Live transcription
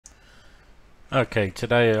Okay,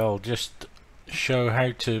 today I'll just show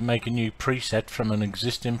how to make a new preset from an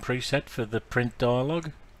existing preset for the print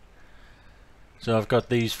dialog. So I've got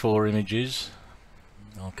these four images.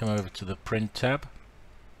 I'll come over to the print tab.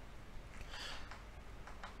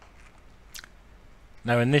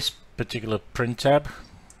 Now in this particular print tab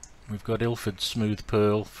we've got Ilford Smooth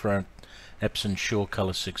Pearl for Epson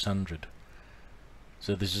SureColor 600.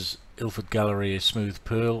 So this is Ilford Galleria Smooth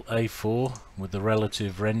Pearl A4 with the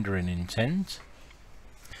relative rendering intent.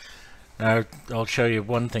 Now I'll show you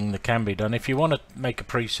one thing that can be done. If you want to make a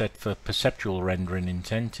preset for perceptual rendering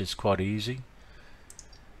intent, it's quite easy.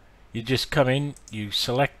 You just come in, you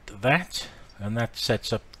select that, and that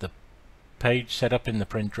sets up the page setup in the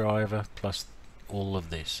print driver plus all of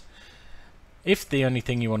this. If the only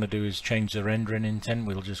thing you want to do is change the rendering intent,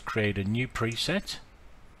 we'll just create a new preset.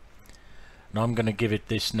 And I'm going to give it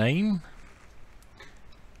this name,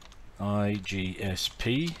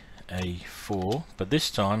 IGSP A4, but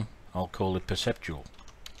this time I'll call it perceptual.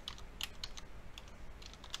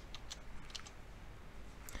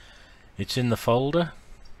 It's in the folder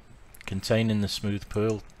containing the Smooth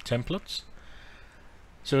Pearl templates.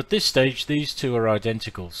 So at this stage these two are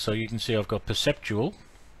identical, so you can see I've got perceptual,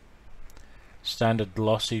 standard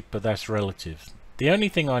glossy, but that's relative. The only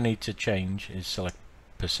thing I need to change is select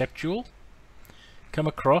perceptual, come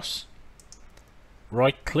across,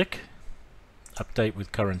 right click, update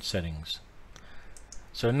with current settings.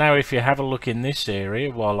 So now if you have a look in this area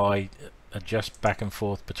while I adjust back and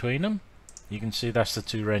forth between them, you can see that's the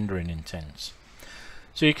two rendering intents.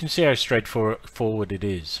 So you can see how straightforward it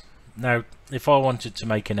is. Now if I wanted to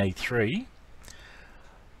make an A3,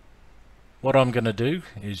 what I'm going to do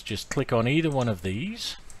is just click on either one of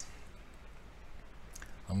these.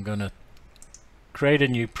 I'm going to create a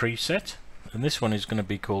new preset, and this one is going to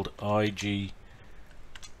be called IGSP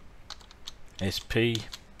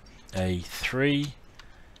A3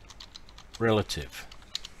 relative.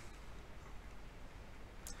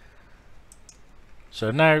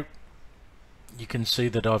 So now you can see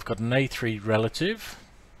that I've got an A3 relative.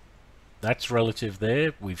 That's relative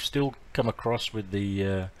there. We've still come across with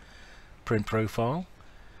the print profile,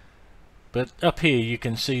 but up here you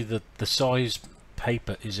can see that the size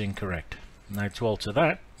paper is incorrect. Now to alter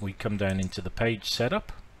that, we come down into the page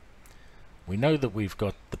setup. We know that we've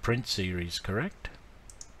got the print series correct.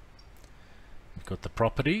 We've got the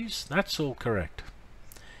properties, that's all correct.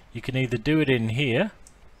 You can either do it in here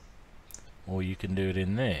or you can do it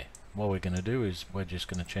in there. What we're going to do is we're just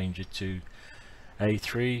going to change it to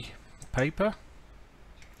A3 paper.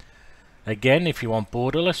 Again, if you want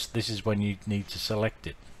borderless, this is when you need to select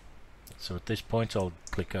it. So at this point I'll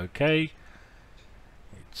click OK.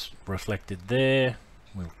 It's reflected there.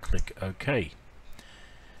 We'll click OK.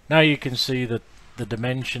 Now you can see that the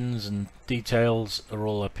dimensions and details are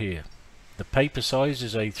all up here. The paper size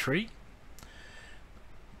is A3,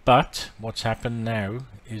 but what's happened now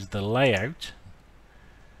is the layout,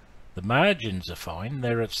 the margins are fine,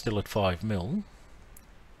 they're still at 5mm,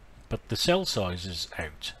 but the cell size is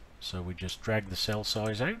out. So we just drag the cell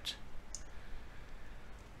size out.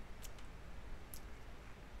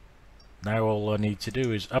 Now all I need to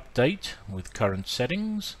do is update with current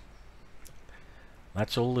settings.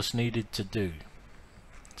 That's all that's needed to do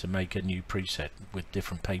to make a new preset with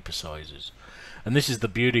different paper sizes. And this is the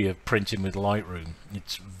beauty of printing with Lightroom.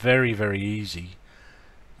 It's very, very easy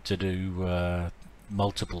to do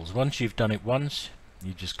multiples. Once you've done it once,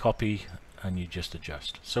 you just copy and you just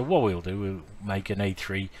adjust. So what we'll do, we'll make an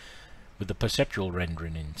A3 with the perceptual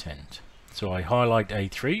rendering intent. So I highlight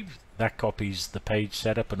A3, that copies the page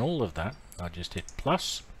setup and all of that. I just hit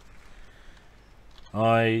plus,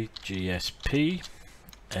 IGSP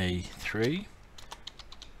A3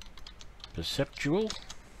 perceptual.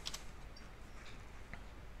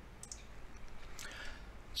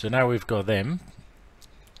 So now we've got them,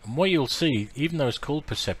 and what you'll see, even though it's called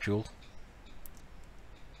perceptual,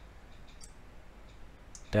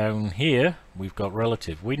 down here we've got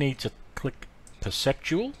relative. We need to click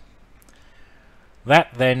perceptual.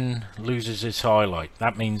 That then loses its highlight.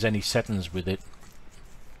 That means any settings with it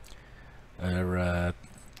are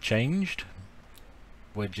changed.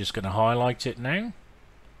 We're just going to highlight it now.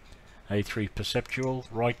 A3 perceptual,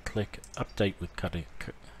 right click, update with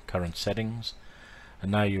current settings,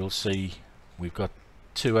 and now you'll see we've got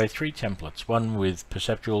two A3 templates, one with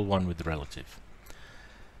perceptual, one with relative.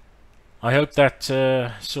 I hope that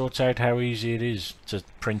sorts out how easy it is to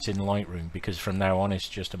print in Lightroom, because from now on it's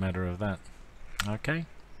just a matter of that. Okay.